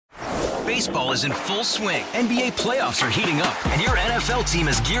Baseball is in full swing. NBA playoffs are heating up, and your NFL team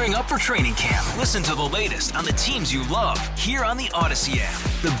is gearing up for training camp. Listen to the latest on the teams you love here on the Odyssey app.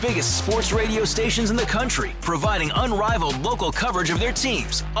 The biggest sports radio stations in the country, providing unrivaled local coverage of their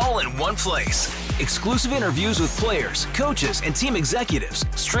teams, all in one place. Exclusive interviews with players, coaches, and team executives,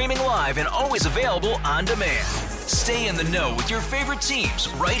 streaming live and always available on demand. Stay in the know with your favorite teams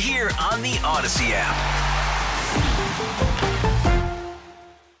right here on the Odyssey app.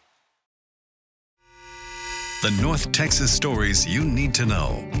 The North Texas stories you need to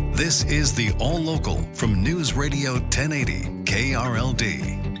know. This is the All Local from News Radio 1080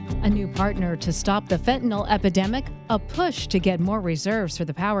 KRLD. A new partner to stop the fentanyl epidemic, a push to get more reserves for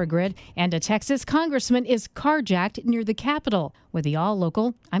the power grid, and a Texas congressman is carjacked near the Capitol. With the All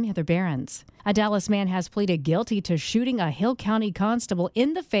Local, I'm Heather Behrens. A Dallas man has pleaded guilty to shooting a Hill County constable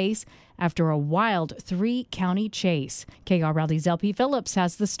in the face after a wild 3-county chase. KRLD's LP Phillips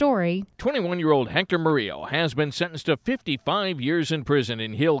has the story. 21-year-old Hector Murillo has been sentenced to 55 years in prison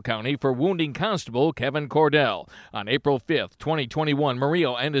in Hill County for wounding Constable Kevin Cordell. On April 5th, 2021,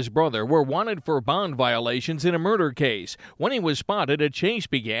 Murillo and his brother were wanted for bond violations in a murder case. When he was spotted, a chase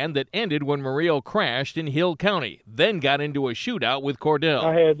began that ended when Murillo crashed in Hill County, then got into a shootout with Cordell.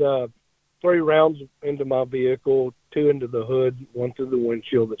 I had 3 rounds into my vehicle, 2 into the hood, 1 through the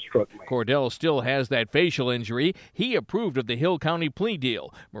windshield that struck me. Cordell still has that facial injury. He approved of the Hill County plea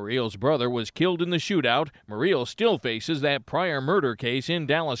deal. Murillo's brother was killed in the shootout. Murillo still faces that prior murder case in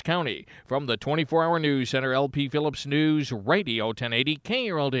Dallas County. From the 24-hour News Center, LP Phillips News Radio 1080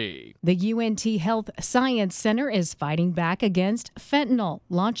 KRLD. The UNT Health Science Center is fighting back against fentanyl,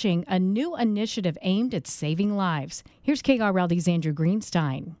 launching a new initiative aimed at saving lives. Here's KRLD's Andrew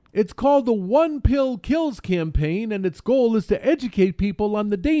Greenstein. It's called the One Pill Kills campaign, and its goal is to educate people on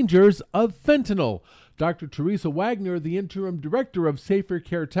the dangers of fentanyl. Dr. Teresa Wagner, the interim director of Safer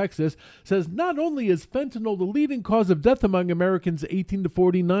Care Texas, says not only is fentanyl the leading cause of death among Americans 18 to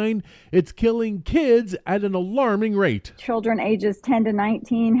 49, it's killing kids at an alarming rate. Children ages 10 to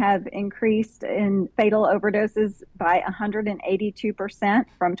 19 have increased in fatal overdoses by 182%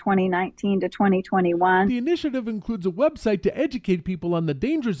 from 2019 to 2021. The initiative includes a website to educate people on the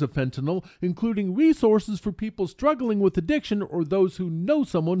dangers of fentanyl, including resources for people struggling with addiction or those who know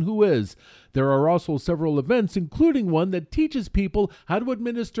someone who is. There are also several events, including one that teaches people how to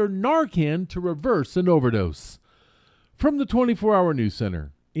administer Narcan to reverse an overdose. From the 24-hour News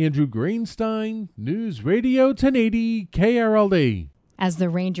Center, Andrew Greenstein, News Radio 1080 KRLD. As the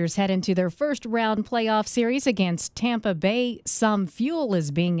Rangers head into their first round playoff series against Tampa Bay, some fuel is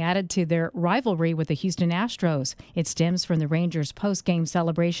being added to their rivalry with the Houston Astros. It stems from the Rangers' post-game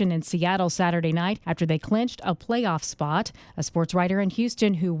celebration in Seattle Saturday night after they clinched a playoff spot. A sports writer in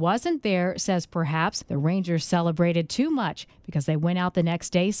Houston who wasn't there says perhaps the Rangers celebrated too much because they went out the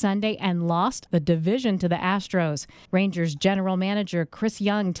next day, Sunday, and lost the division to the Astros. Rangers general manager Chris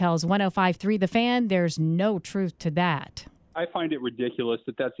Young tells 105.3 The Fan there's no truth to that. I find it ridiculous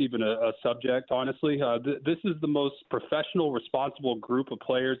that that's even a subject, honestly. This is the most professional, responsible group of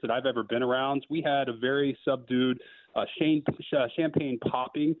players that I've ever been around. We had a very subdued champagne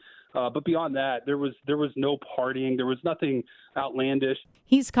popping, but beyond that, there was no partying. There was nothing outlandish.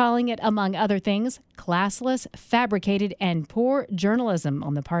 He's calling it, among other things, classless, fabricated, and poor journalism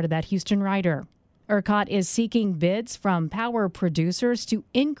on the part of that Houston writer. ERCOT is seeking bids from power producers to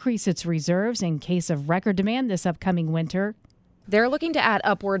increase its reserves in case of record demand this upcoming winter. They're looking to add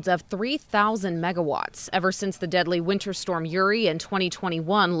upwards of 3,000 megawatts. Ever since the deadly winter storm Uri in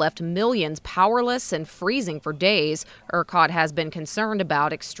 2021 left millions powerless and freezing for days, ERCOT has been concerned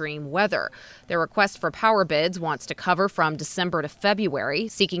about extreme weather. Their request for power bids wants to cover from December to February,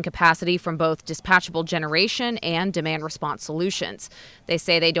 seeking capacity from both dispatchable generation and demand response solutions. They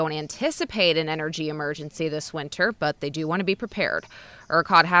say they don't anticipate an energy emergency this winter, but they do want to be prepared.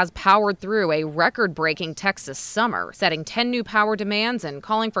 ERCOT has powered through a record-breaking Texas summer, setting 10 new power demands and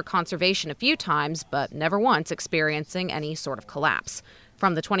calling for conservation a few times, but never once experiencing any sort of collapse.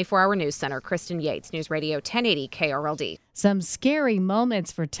 From the 24-hour News Center, Kristen Yates, News Radio 1080 KRLD. Some scary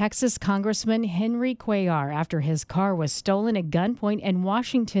moments for Texas Congressman Henry Cuellar after his car was stolen at gunpoint in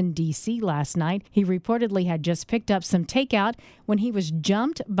Washington, D.C. last night. He reportedly had just picked up some takeout when he was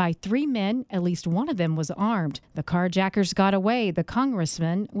jumped by 3 men. At least one of them was armed. The carjackers got away. The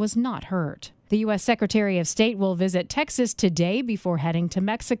congressman was not hurt. The U.S. Secretary of State will visit Texas today before heading to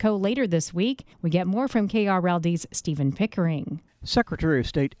Mexico later this week. We get more from KRLD's Stephen Pickering. Secretary of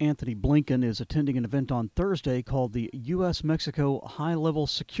State Anthony Blinken is attending an event on Thursday called the U.S.-Mexico High-Level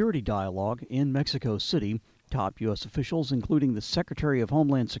Security Dialogue in Mexico City. Top U.S. officials, including the Secretary of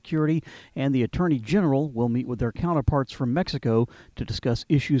Homeland Security and the Attorney General, will meet with their counterparts from Mexico to discuss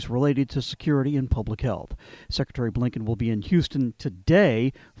issues related to security and public health. Secretary Blinken will be in Houston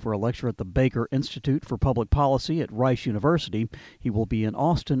today for a lecture at the Baker Institute for Public Policy at Rice University. He will be in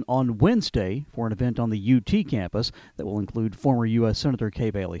Austin on Wednesday for an event on the UT campus that will include former U.S. Senator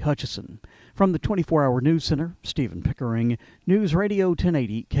Kay Bailey Hutchison. From the 24-Hour News Center, Stephen Pickering, News Radio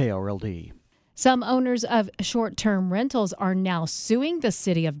 1080 KRLD. Some owners of short-term rentals are now suing the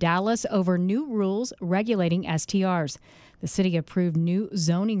city of Dallas over new rules regulating STRs. The city approved new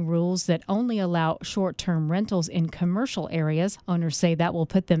zoning rules that only allow short-term rentals in commercial areas. Owners say that will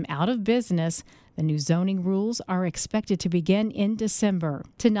put them out of business. The new zoning rules are expected to begin in December.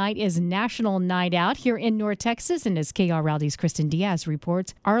 Tonight is National Night Out here in North Texas, and as KRLD's Kristen Diaz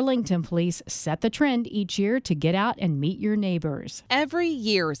reports, Arlington police set the trend each year to get out and meet your neighbors. Every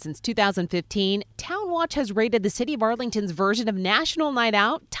year since 2015, Town Watch has rated the city of Arlington's version of National Night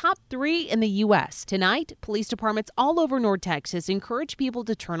Out top 3 in the U.S. Tonight, police departments all over North Texas encourage people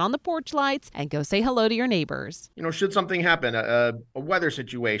to turn on the porch lights and go say hello to your neighbors. Should something happen, a weather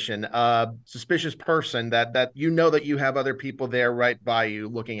situation, suspicious person that you know that you have other people there right by you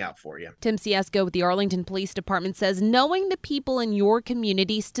looking out for you. Tim Siesko with the Arlington Police Department says knowing the people in your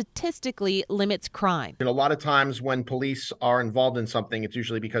community statistically limits crime. And a lot of times when police are involved in something, it's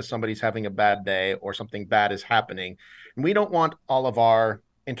usually because somebody's having a bad day or something bad is happening. And we don't want all of our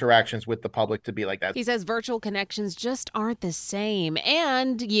interactions with the public to be like that. He says virtual connections just aren't the same,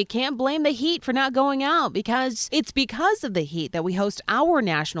 and you can't blame the heat for not going out, because it's because of the heat that we host our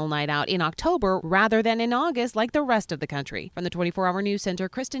National Night Out in October rather than in August like the rest of the country. From the 24-Hour News Center,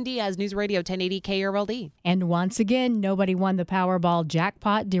 Kristen Diaz, News Radio 1080 KRLD. And once again, nobody won the Powerball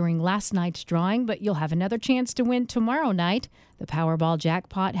jackpot during last night's drawing, but you'll have another chance to win tomorrow night. The Powerball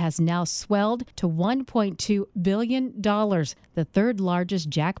jackpot has now swelled to $1.2 billion, the third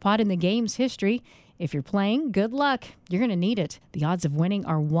largest jackpot in the game's history. If you're playing, good luck. You're going to need it. The odds of winning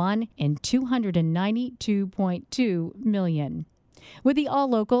are 1 in 292.2 million. With the All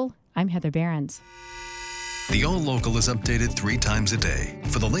Local, I'm Heather Behrens. The All Local is updated 3 times a day.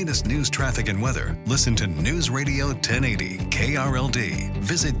 For the latest news, traffic, and weather, listen to News Radio 1080 KRLD.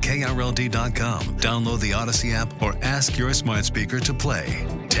 Visit KRLD.com, download the Odyssey app, or ask your smart speaker to play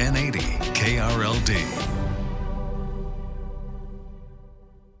 1080 KRLD.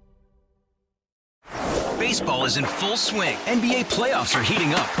 Baseball is in full swing. NBA playoffs are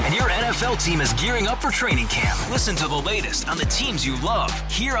heating up, and your NFL team is gearing up for training camp. Listen to the latest on the teams you love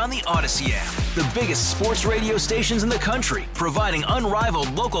here on the Odyssey app. The biggest sports radio stations in the country, providing unrivaled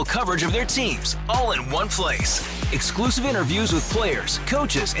local coverage of their teams, all in one place. Exclusive interviews with players,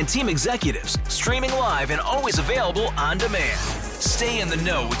 coaches, and team executives, streaming live and always available on demand. Stay in the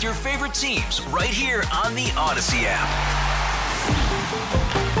know with your favorite teams right here on the Odyssey app.